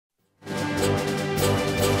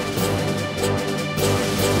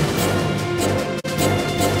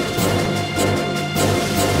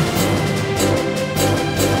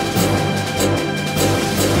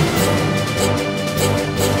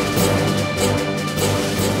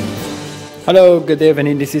Hello, good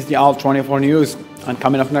evening. This is the Al24 News, and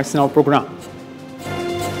coming up next in our program.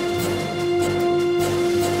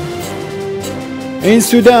 In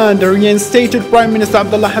Sudan, the reinstated Prime Minister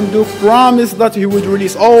Abdullah Hamdok promised that he would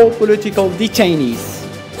release all political detainees.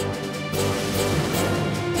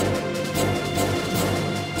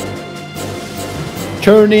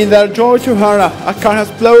 Turning their joy to horror, a car has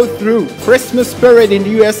blown through Christmas parade in the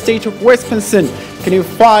U.S. state of Wisconsin, killing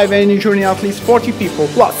 5 and injuring at least 40 people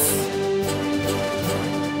plus.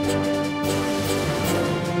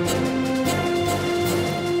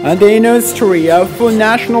 And in Austria, a full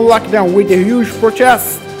national lockdown with a huge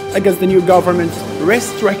protest against the new government's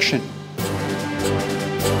restriction.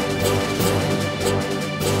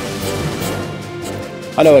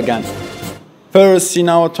 Hello again. First, in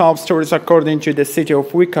our top stories, according to the city of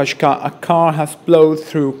Waukesha, a car has blown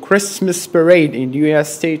through Christmas parade in the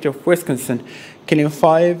U.S. state of Wisconsin, killing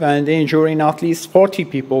 5 and injuring at least 40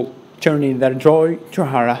 people, turning their joy to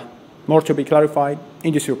horror. More to be clarified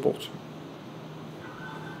in this report.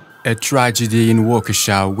 A tragedy in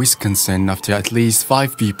Waukesha, Wisconsin, after at least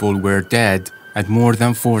 5 people were dead and more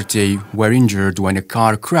than 40 were injured when a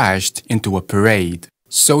car crashed into a parade.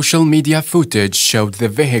 Social media footage showed the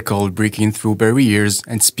vehicle breaking through barriers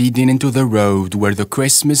and speeding into the road where the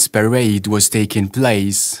Christmas parade was taking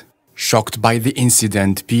place. Shocked by the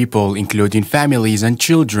incident, people, including families and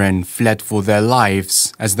children, fled for their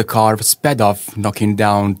lives as the car sped off, knocking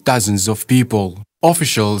down dozens of people.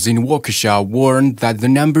 Officials in Waukesha warned that the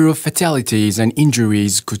number of fatalities and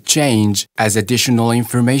injuries could change as additional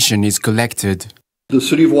information is collected. The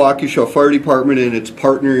City of Waukesha Fire Department and its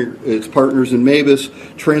partners in Mavis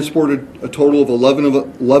transported a total of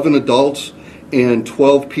 11 adults and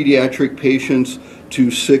 12 pediatric patients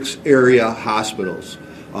to 6 area hospitals.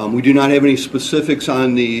 We do not have any specifics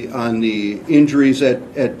on the injuries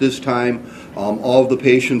at this time. All of the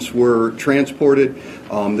patients were transported.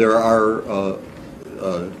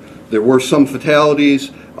 There were some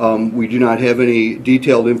fatalities. We do not have any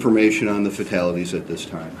detailed information on the fatalities at this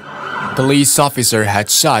time. Police officer had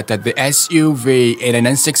shot at the SUV in an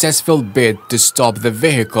unsuccessful bid to stop the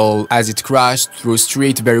vehicle as it crashed through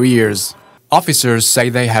street barriers. Officers say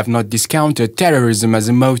they have not discounted terrorism as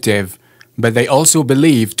a motive, but they also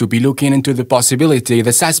believe to be looking into the possibility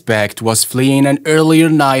the suspect was fleeing an earlier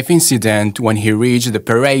knife incident when he reached the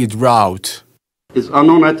parade route. It is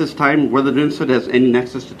unknown at this time whether the incident has any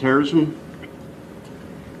nexus to terrorism.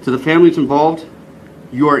 To the families involved,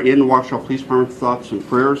 you are in Waukesha Police Department thoughts and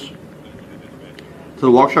prayers. To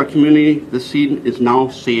the Waukesha community, the scene is now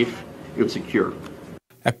safe and secure.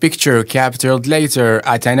 A picture captured later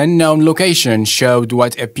at an unknown location showed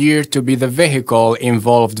what appeared to be the vehicle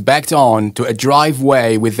involved backed on to a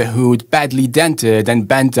driveway with the hood badly dented and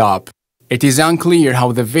bent up. It is unclear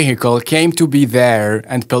how the vehicle came to be there,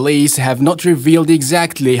 and police have not revealed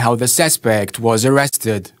exactly how the suspect was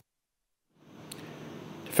arrested.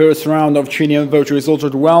 The first round of Chilean vote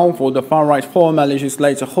resulted well for the far-right former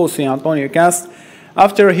legislator José Antonio Cast,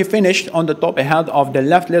 after he finished on the top ahead of the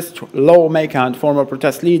leftist lawmaker and former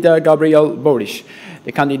protest leader Gabriel Boric.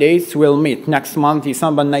 The candidates will meet next month,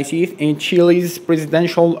 December 19th, in Chile's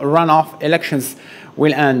presidential runoff elections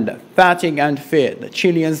will end fatigue and fear the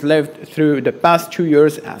Chileans lived through the past 2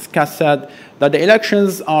 years, as Cast said that the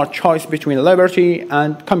elections are a choice between liberty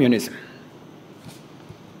and communism.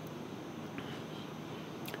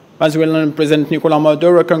 Venezuelan President Nicolás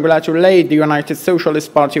Maduro congratulated the United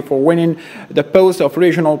Socialist Party for winning the post of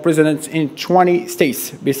regional president in 20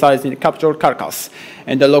 states, besides the capital Caracas,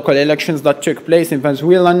 in the local elections that took place in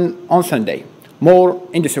Venezuela on Sunday. More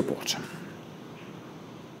in this report.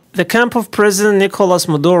 The camp of President Nicolás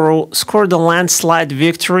Maduro scored a landslide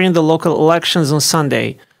victory in the local elections on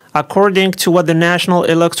Sunday, according to what the National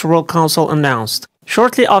Electoral Council announced.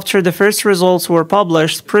 Shortly after the first results were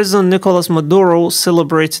published, President Nicolás Maduro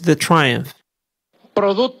celebrated the triumph.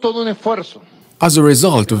 As a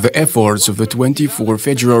result of the efforts of the 24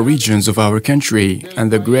 federal regions of our country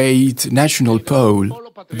and the great national poll,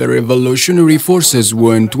 the revolutionary forces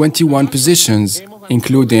won 21 positions,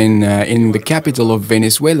 including in the capital of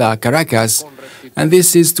Venezuela, Caracas, and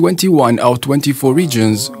this is 21 out of 24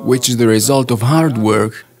 regions, which is the result of hard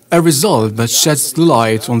work, a result that sheds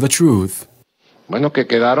light on the truth.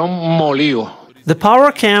 The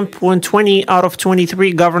power camp won 20 out of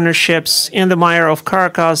 23 governorships and the mayor of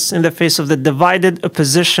Caracas in the face of the divided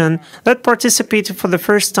opposition that participated for the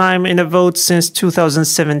first time in a vote since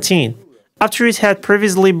 2017, after it had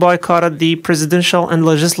previously boycotted the presidential and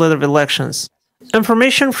legislative elections.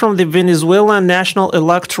 Information from the Venezuelan National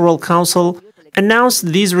Electoral Council announced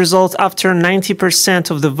these results after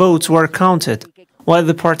 90% of the votes were counted, while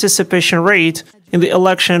the participation rate in the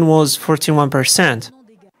election was 41%.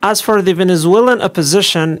 As for the Venezuelan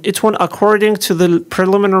opposition, it won according to the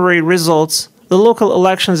preliminary results, the local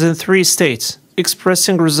elections in 3 states,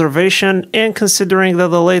 expressing reservation and considering that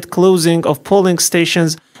the late closing of polling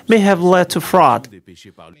stations may have led to fraud.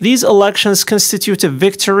 These elections constitute a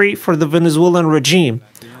victory for the Venezuelan regime,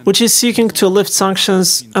 which is seeking to lift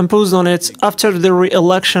sanctions imposed on it after the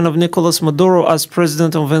re-election of Nicolas Maduro as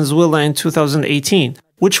president of Venezuela in 2018,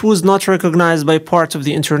 which was not recognized by part of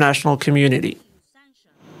the international community.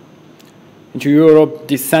 Into Europe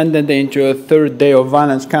descended into a third day of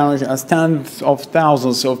violent carnage as tens of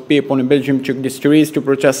thousands of people in Belgium took the streets to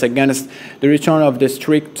protest against the return of the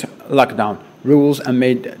strict lockdown rules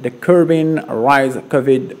amid the curbing rise of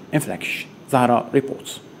COVID infection. Zahra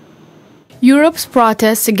reports. Europe's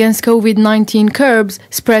protests against COVID-19 curbs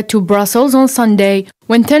spread to Brussels on Sunday,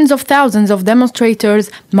 when tens of thousands of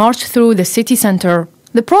demonstrators marched through the city centre.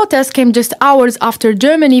 The protest came just hours after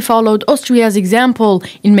Germany followed Austria's example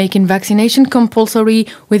in making vaccination compulsory,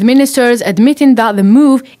 with ministers admitting that the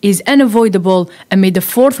move is unavoidable amid the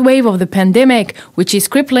 4th wave of the pandemic, which is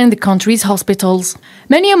crippling the country's hospitals.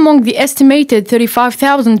 Many among the estimated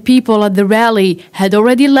 35,000 people at the rally had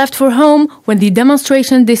already left for home when the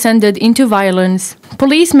demonstration descended into violence.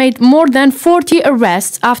 Police made more than 40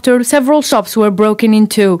 arrests after several shops were broken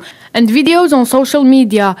into, and videos on social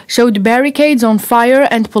media showed barricades on fire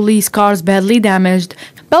and police cars badly damaged.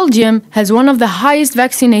 Belgium has one of the highest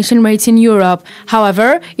vaccination rates in Europe.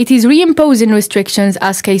 However, it is reimposing restrictions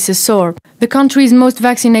as cases soar. The country's most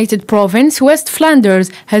vaccinated province, West Flanders,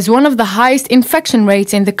 has one of the highest infection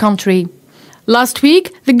rates in the country. Last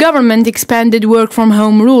week, the government expanded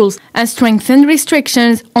work-from-home rules and strengthened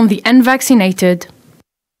restrictions on the unvaccinated.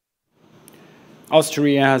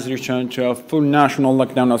 Austria has returned to a full national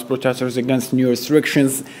lockdown as protesters against new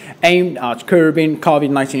restrictions aimed at curbing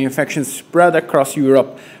COVID-19 infections spread across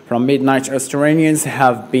Europe. From midnight, Austrians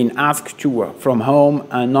have been asked to work from home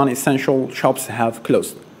and non-essential shops have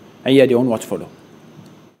closed. Ayadi on what follow.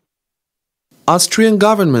 Austrian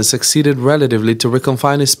government succeeded relatively to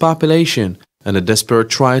reconfine its population in a desperate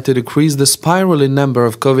try to decrease the spiraling number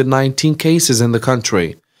of COVID-19 cases in the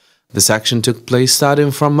country. This action took place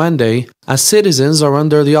starting from Monday, as citizens are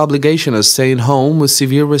under the obligation of staying home with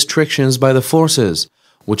severe restrictions by the forces,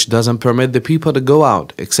 which doesn't permit the people to go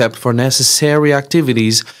out except for necessary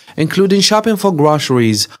activities, including shopping for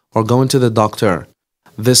groceries or going to the doctor.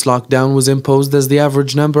 This lockdown was imposed as the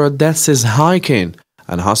average number of deaths is hiking,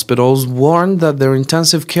 and hospitals warned that their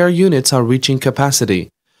intensive care units are reaching capacity.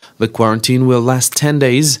 The quarantine will last 10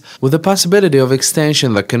 days, with the possibility of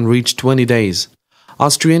extension that can reach 20 days.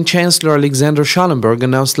 Austrian Chancellor Alexander Schallenberg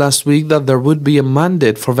announced last week that there would be a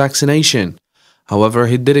mandate for vaccination. However,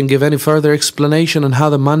 he didn't give any further explanation on how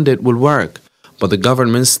the mandate will work, but the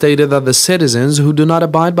government stated that the citizens who do not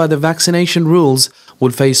abide by the vaccination rules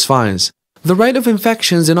would face fines. The rate of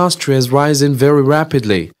infections in Austria is rising very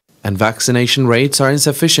rapidly, and vaccination rates are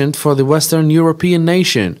insufficient for the Western European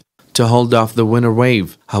nation to hold off the winter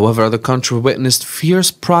wave. However, the country witnessed fierce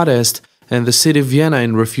protest in the city of Vienna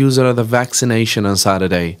in refusal of the vaccination on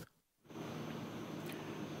Saturday.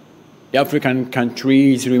 The African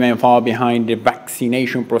countries remain far behind the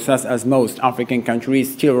vaccination process as most African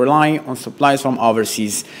countries still rely on supplies from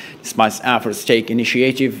overseas, despite efforts to take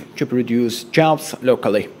initiative to produce jobs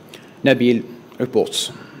locally. Nabil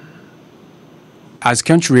reports. As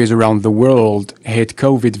countries around the world hit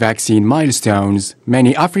COVID vaccine milestones,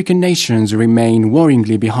 many African nations remain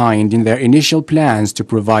worryingly behind in their initial plans to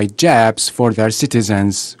provide jabs for their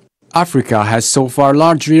citizens. Africa has so far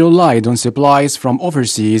largely relied on supplies from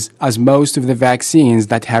overseas, as most of the vaccines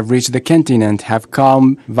that have reached the continent have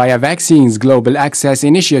come via Vaccines Global Access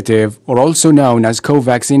Initiative, or also known as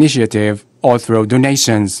COVAX Initiative, or through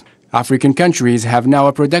donations. African countries have now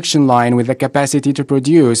a production line with the capacity to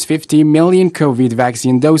produce 50 million COVID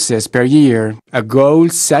vaccine doses per year, a goal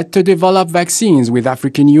set to develop vaccines with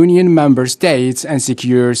African Union member states and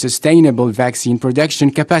secure sustainable vaccine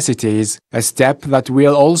production capacities, a step that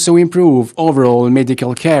will also improve overall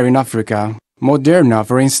medical care in Africa. Moderna,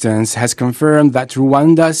 for instance, has confirmed that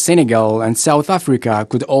Rwanda, Senegal, and South Africa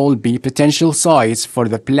could all be potential sites for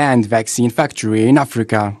the planned vaccine factory in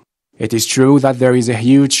Africa. It is true that there is a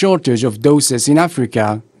huge shortage of doses in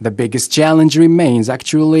Africa. The biggest challenge remains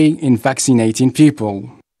actually in vaccinating people.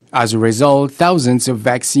 As a result, thousands of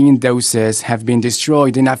vaccine doses have been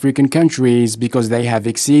destroyed in African countries because they have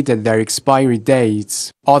exceeded their expiry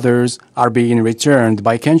dates. Others are being returned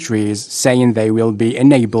by countries saying they will be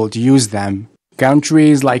unable to use them.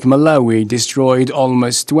 Countries like Malawi destroyed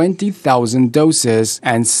almost 20,000 doses,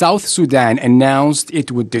 and South Sudan announced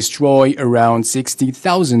it would destroy around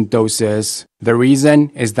 60,000 doses. The reason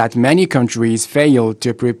is that many countries failed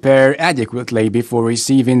to prepare adequately before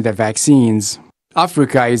receiving the vaccines.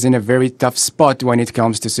 Africa is in a very tough spot when it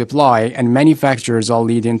comes to supply, and many factors are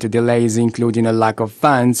leading to delays, including a lack of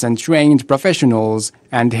funds and trained professionals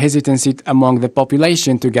and hesitancy among the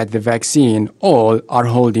population to get the vaccine. All are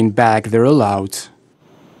holding back the rollout.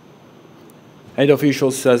 Aid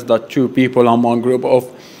officials says that 2 people among a group of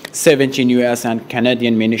 17 US and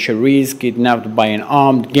Canadian militiaries kidnapped by an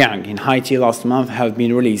armed gang in Haiti last month have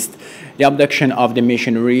been released. The abduction of the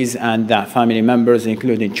missionaries and their family members,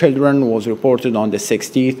 including children, was reported on the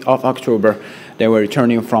 16th of October. They were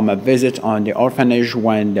returning from a visit on the orphanage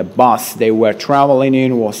when the bus they were traveling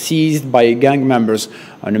in was seized by gang members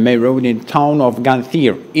on a main road in the town of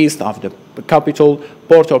Gantier, east of the capital,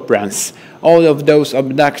 Port-au-Prince. All of those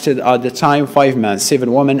abducted at the time, 5 men,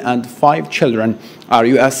 7 women, and 5 children, are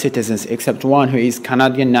US citizens, except one who is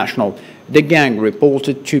Canadian national. The gang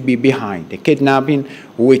reported to be behind the kidnapping,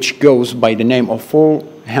 which goes by the name of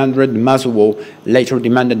 400 Mazuo, later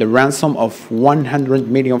demanded a ransom of 100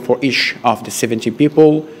 million for each of the 70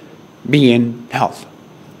 people being held.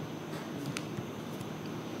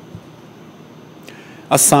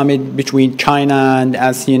 A summit between China and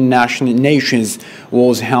ASEAN nations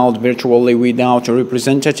was held virtually without a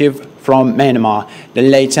representative from Myanmar. The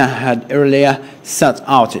latter had earlier set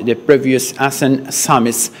out the previous ASEAN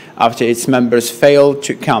summits after its members failed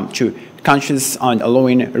to come to consensus on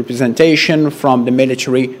allowing representation from the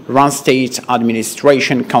military-run State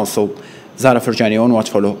Administration Council. Zara Ferjani on what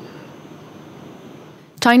follow.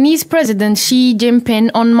 Chinese President Xi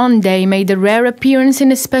Jinping on Monday made a rare appearance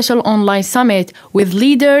in a special online summit with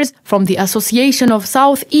leaders from the Association of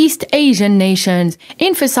Southeast Asian Nations,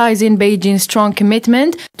 emphasizing Beijing's strong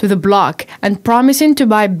commitment to the bloc and promising to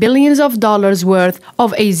buy billions of dollars worth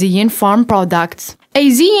of ASEAN farm products.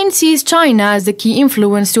 ASEAN sees China as the key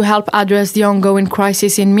influence to help address the ongoing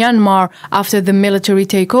crisis in Myanmar after the military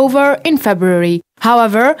takeover in February.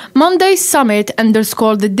 However, Monday's summit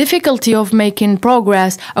underscored the difficulty of making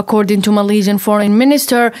progress. According to Malaysian Foreign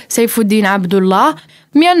Minister Saifuddin Abdullah,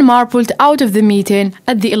 Myanmar pulled out of the meeting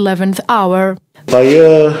at the 11th hour.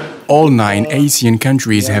 All 9 ASEAN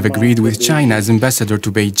countries have agreed with China's ambassador to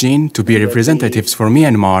Beijing to be representatives for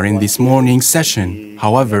Myanmar in this morning's session.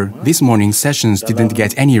 However, this morning's sessions didn't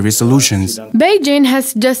get any resolutions. Beijing has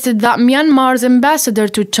suggested that Myanmar's ambassador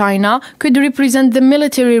to China could represent the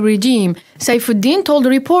military regime. Saifuddin told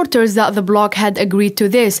reporters that the bloc had agreed to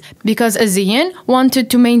this because ASEAN wanted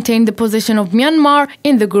to maintain the position of Myanmar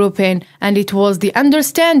in the grouping, and it was the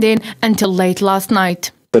understanding until late last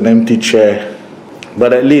night. An empty chair.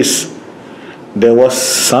 But at least there was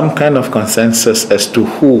some kind of consensus as to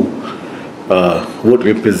who would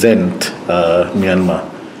represent Myanmar.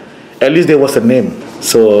 At least there was a name.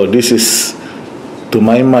 So this is, to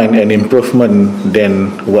my mind, an improvement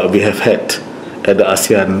than what we have had at the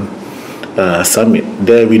ASEAN summit.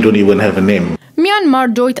 There we don't even have a name.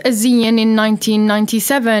 Myanmar joined ASEAN in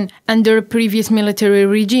 1997 under a previous military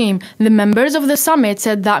regime. The members of the summit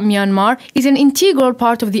said that Myanmar is an integral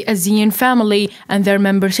part of the ASEAN family and their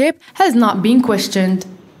membership has not been questioned.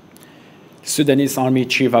 Sudanese Army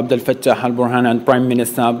Chief Abdel Fattah al-Burhan and Prime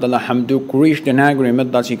Minister Abdullah Hamdok reached an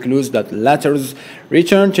agreement that includes that letters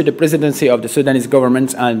return to the presidency of the Sudanese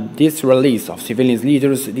government and this release of civilian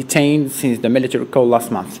leaders detained since the military coup last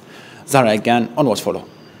month. Zara again on what follow.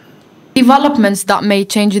 Developments that may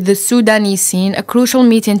change the Sudanese scene. A crucial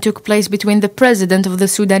meeting took place between the president of the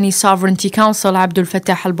Sudanese Sovereignty Council, Abdel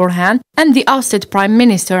Fattah al-Burhan, and the ousted Prime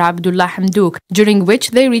Minister, Abdullah Hamdok, during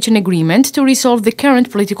which they reached an agreement to resolve the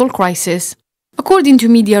current political crisis. According to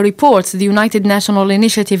media reports, the United National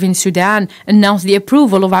Initiative in Sudan announced the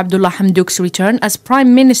approval of Abdullah Hamdok's return as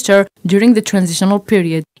Prime Minister during the transitional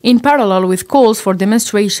period, in parallel with calls for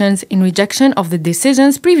demonstrations in rejection of the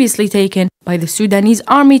decisions previously taken by the Sudanese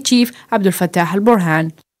Army Chief Abdel Fattah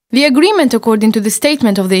al-Burhan. The agreement, according to the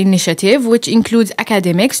statement of the initiative, which includes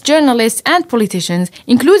academics, journalists and politicians,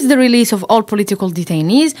 includes the release of all political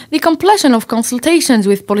detainees, the completion of consultations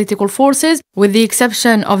with political forces, with the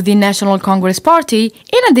exception of the National Congress Party,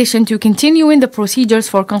 in addition to continuing the procedures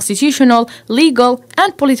for constitutional, legal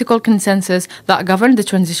and political consensus that govern the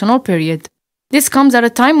transitional period. This comes at a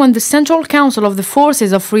time when the Central Council of the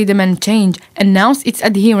Forces of Freedom and Change announced its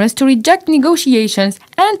adherence to reject negotiations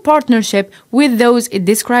and partnership with those it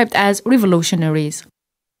described as revolutionaries.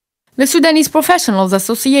 The Sudanese Professionals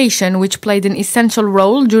Association, which played an essential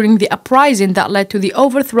role during the uprising that led to the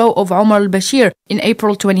overthrow of Omar al-Bashir in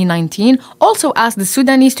April 2019, also asked the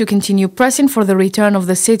Sudanese to continue pressing for the return of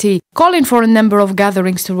the city, calling for a number of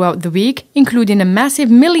gatherings throughout the week, including a massive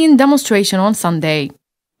million demonstration on Sunday.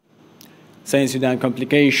 Saying Sudan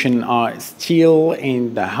complications are still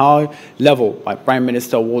in the high level by Prime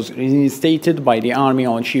Minister was reinstated by the Army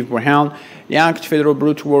on Chief Burhan, the act federal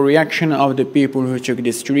brutal reaction of the people who took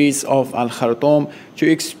the streets of Al Khartoum to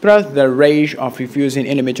express their rage of refusing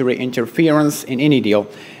any military interference in any deal.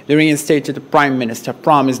 The reinstated Prime Minister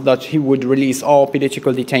promised that he would release all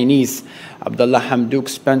political detainees. Abdullah Hamdouk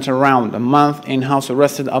spent around a month in house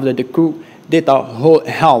arrest after the coup d'etat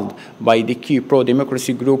held by the key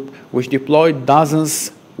pro-democracy group, which deployed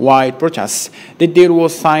dozens wide protests. The deal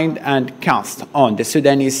was signed and cast on the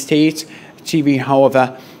Sudanese state TV.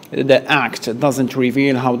 However, the act doesn't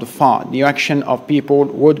reveal how far the action of people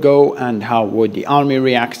would go and how would the army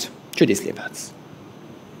react to these events.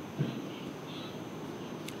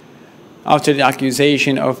 After the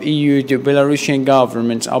accusation of EU to Belarusian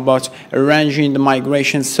government about arranging the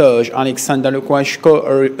migration surge, Alexander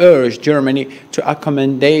Lukashenko urged Germany to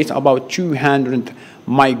accommodate about 200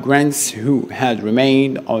 migrants who had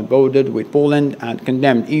remained unboarded with Poland and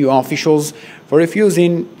condemned EU officials for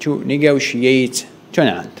refusing to negotiate to an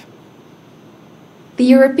end. The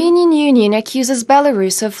European Union accuses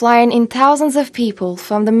Belarus of flying in thousands of people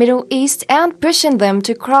from the Middle East and pushing them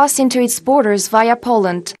to cross into its borders via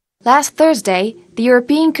Poland. Last Thursday, the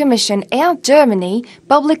European Commission and Germany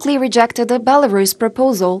publicly rejected the Belarus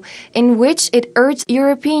proposal in which it urged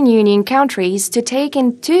European Union countries to take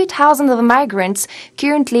in 2,000 of the migrants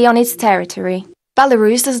currently on its territory.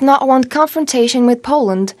 Belarus does not want confrontation with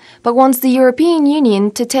Poland, but wants the European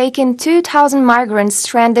Union to take in 2,000 migrants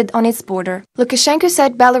stranded on its border. Lukashenko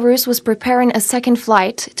said Belarus was preparing a second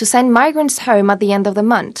flight to send migrants home at the end of the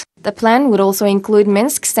month. The plan would also include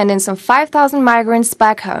Minsk sending some 5,000 migrants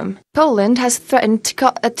back home. Poland has threatened to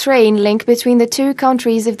cut a train link between the two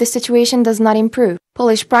countries if the situation does not improve.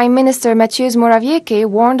 Polish Prime Minister Mateusz Morawiecki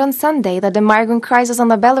warned on Sunday that the migrant crisis on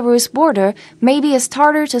the Belarus border may be a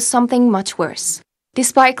starter to something much worse.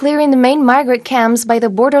 Despite clearing the main migrant camps by the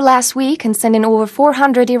border last week and sending over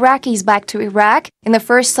 400 Iraqis back to Iraq in the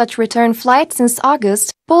first such return flight since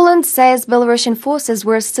August, Poland says Belarusian forces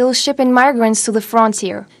were still shipping migrants to the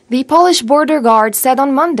frontier. The Polish border guard said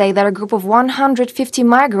on Monday that a group of 150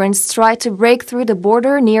 migrants tried to break through the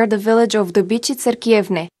border near the village of Dobici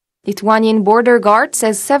Cerkiewne. Lithuanian border guard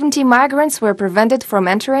says 70 migrants were prevented from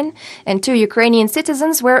entering, and 2 Ukrainian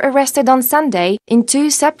citizens were arrested on Sunday in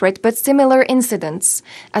 2 separate but similar incidents,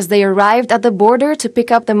 as they arrived at the border to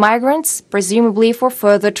pick up the migrants, presumably for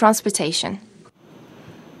further transportation.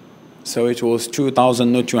 So it was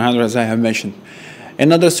 2,000, not 200, as I have mentioned.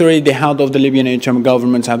 Another story, the head of the Libyan interim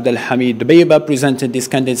government, Abdelhamid Dbeibeh, presented this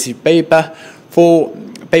candidacy papers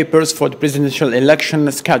for the presidential election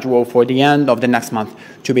scheduled for the end of the next month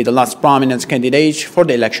to be the last prominent candidate for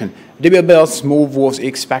the election. Dbeibeh's move was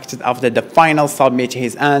expected after the final submit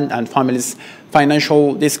his and family's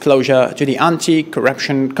financial disclosure to the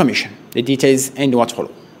Anti-Corruption Commission. The details in what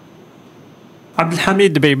follow.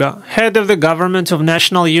 Abdelhamid Dbeibeh, head of the Government of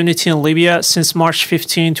National Unity in Libya since March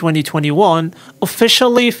 15, 2021,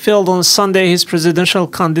 officially filled on Sunday his presidential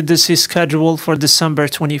candidacy scheduled for December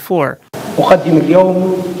 24.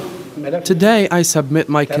 Today I submit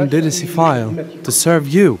my candidacy file to serve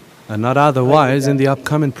you and not otherwise in the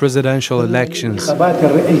upcoming presidential elections.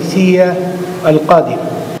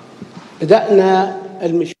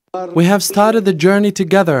 We have started the journey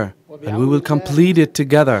together and we will complete it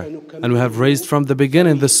together. And we have raised from the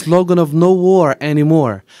beginning the slogan of no war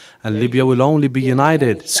anymore. And Libya will only be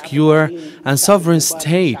united, secure and sovereign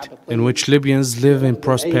state in which Libyans live in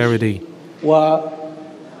prosperity.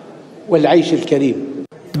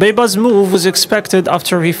 Dbeibeh's move was expected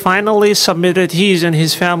after he finally submitted his and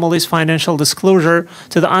his family's financial disclosure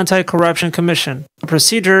to the Anti-Corruption Commission, a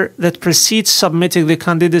procedure that precedes submitting the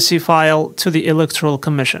candidacy file to the Electoral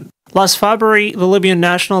Commission. Last February, the Libyan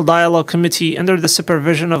National Dialogue Committee, under the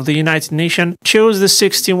supervision of the United Nations, chose the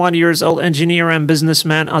 61-year-old engineer and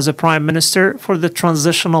businessman as a prime minister for the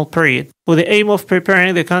transitional period, with the aim of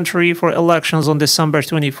preparing the country for elections on December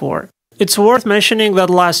 24. It's worth mentioning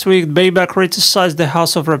that last week Dbeibeh criticized the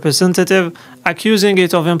House of Representatives, accusing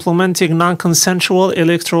it of implementing non-consensual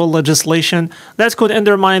electoral legislation that could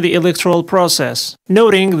undermine the electoral process,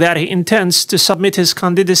 noting that he intends to submit his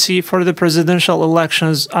candidacy for the presidential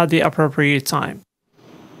elections at the appropriate time.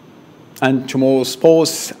 And tomorrow's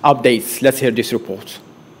sports updates. Let's hear this report.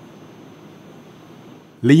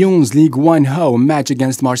 Lyon's League One home match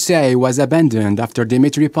against Marseille was abandoned after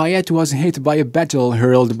Dimitri Payet was hit by a bottle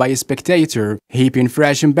hurled by a spectator, heaping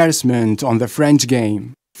fresh embarrassment on the French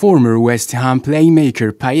game. Former West Ham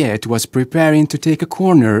playmaker Payet was preparing to take a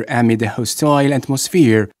corner amid a hostile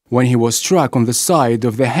atmosphere when he was struck on the side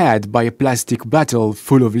of the head by a plastic bottle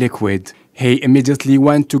full of liquid. He immediately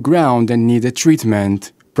went to ground and needed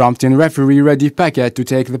treatment, prompting referee Redi Paquet to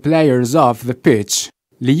take the players off the pitch.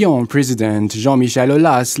 Lyon president Jean-Michel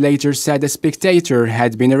Aulas later said a spectator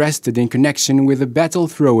had been arrested in connection with the bottle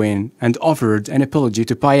throwing and offered an apology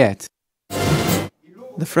to Payet.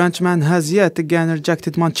 The Frenchman has yet again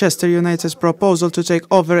rejected Manchester United's proposal to take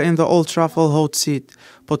over in the Old Trafford hot seat,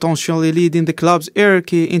 potentially leading the club's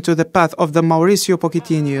hierarchy into the path of the Mauricio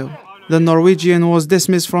Pochettino. The Norwegian was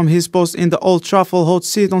dismissed from his post in the Old Trafford hot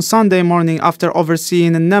seat on Sunday morning after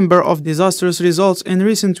overseeing a number of disastrous results in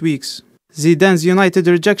recent weeks. Zidane's United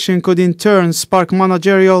rejection could in turn spark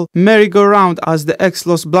managerial merry-go-round as the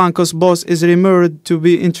ex-Los Blancos boss is rumored to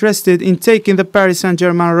be interested in taking the Paris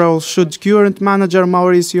Saint-Germain role should current manager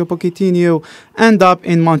Mauricio Pochettino end up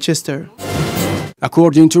in Manchester.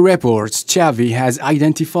 According to reports, Xavi has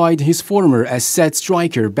identified his former asset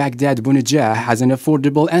striker Baghdad Bounedjah as an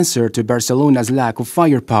affordable answer to Barcelona's lack of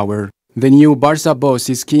firepower. The new Barca boss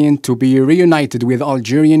is keen to be reunited with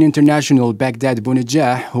Algerian international Baghdad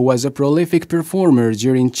Bounedjah, who was a prolific performer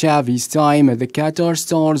during Xavi's time at the Qatar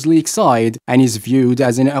Stars League side and is viewed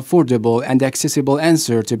as an affordable and accessible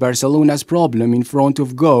answer to Barcelona's problem in front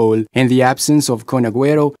of goal in the absence of Kun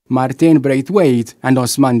Agüero, Martin Braithwaite and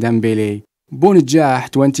Ousmane Dembélé.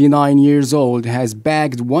 Bounedjah, 29 years old, has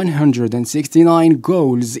bagged 169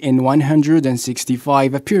 goals in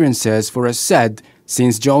 165 appearances for Assad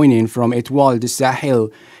since joining from Etoile de Sahel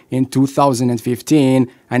in 2015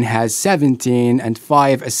 and has 17 and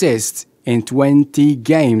 5 assists in 20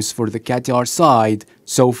 games for the Qatar side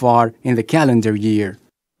so far in the calendar year.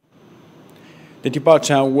 The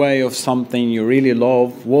departure away of something you really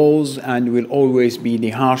love was and will always be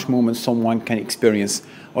the harsh moment someone can experience.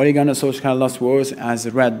 Ole Gunnar Solskjaer's last words as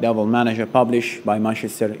the Red Devil manager published by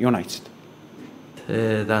Manchester United.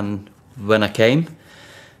 Then when I came,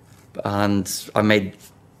 and I made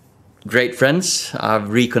great friends. I've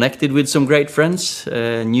reconnected with some great friends,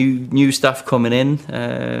 new staff coming in.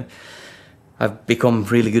 I've become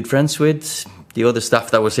really good friends with the other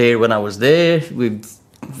staff that was here when I was there. We're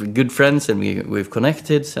good friends and we've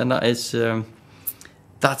connected, and that is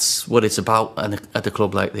that's what it's about at a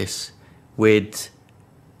club like this, with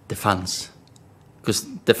the fans, because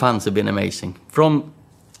the fans have been amazing from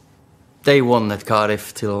day one at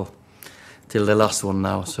Cardiff till the last one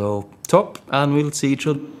now. So top, and we'll see each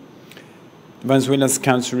other. Venezuela's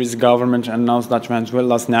country's government announced that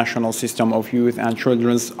Venezuela's national system of youth and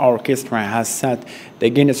children's orchestra has set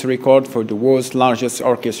the Guinness record for the world's largest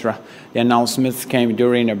orchestra. The announcement came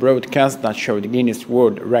during a broadcast that showed Guinness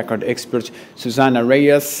World Record expert Susana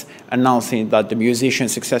Reyes announcing that the musician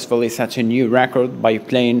successfully set a new record by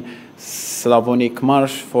playing Slavonic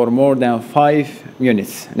March for more than 5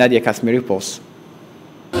 minutes. Nadia Kasmiripos.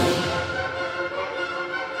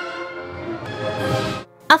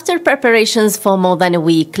 After preparations for more than a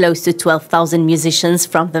week, close to 12,000 musicians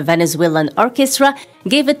from the Venezuelan orchestra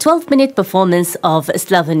gave a 12-minute performance of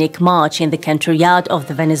Slavonic March in the country yard of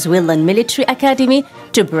the Venezuelan Military Academy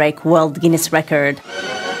to break World Guinness record.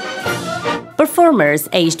 Performers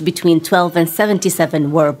aged between 12 and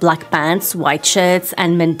 77 wore black pants, white shirts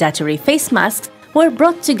and mandatory face masks were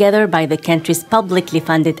brought together by the country's publicly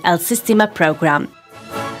funded El Sistema program.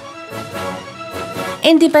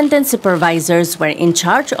 Independent supervisors were in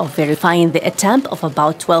charge of verifying the attempt of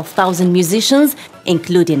about 12,000 musicians,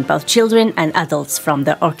 including both children and adults from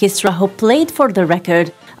the orchestra who played for the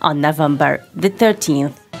record on November the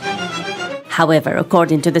 13th. However,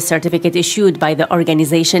 according to the certificate issued by the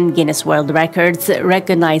organization, Guinness World Records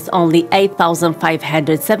recognized only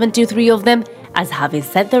 8,573 of them as having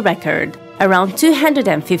set the record. Around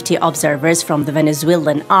 250 observers from the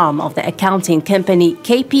Venezuelan arm of the accounting company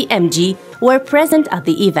KPMG were present at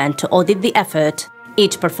the event to audit the effort.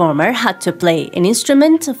 Each performer had to play an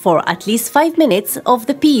instrument for at least 5 minutes of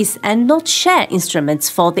the piece and not share instruments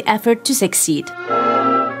for the effort to succeed.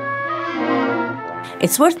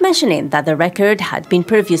 It's worth mentioning that the record had been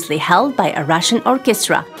previously held by a Russian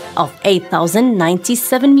orchestra of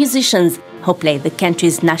 8,097 musicians who played the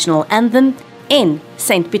country's national anthem in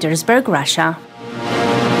St. Petersburg, Russia.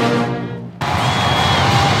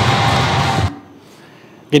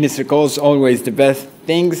 Guinness records always the best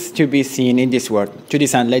things to be seen in this world. To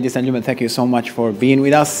this end, ladies and gentlemen, thank you so much for being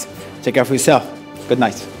with us. Take care of yourself. Good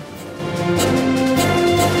night.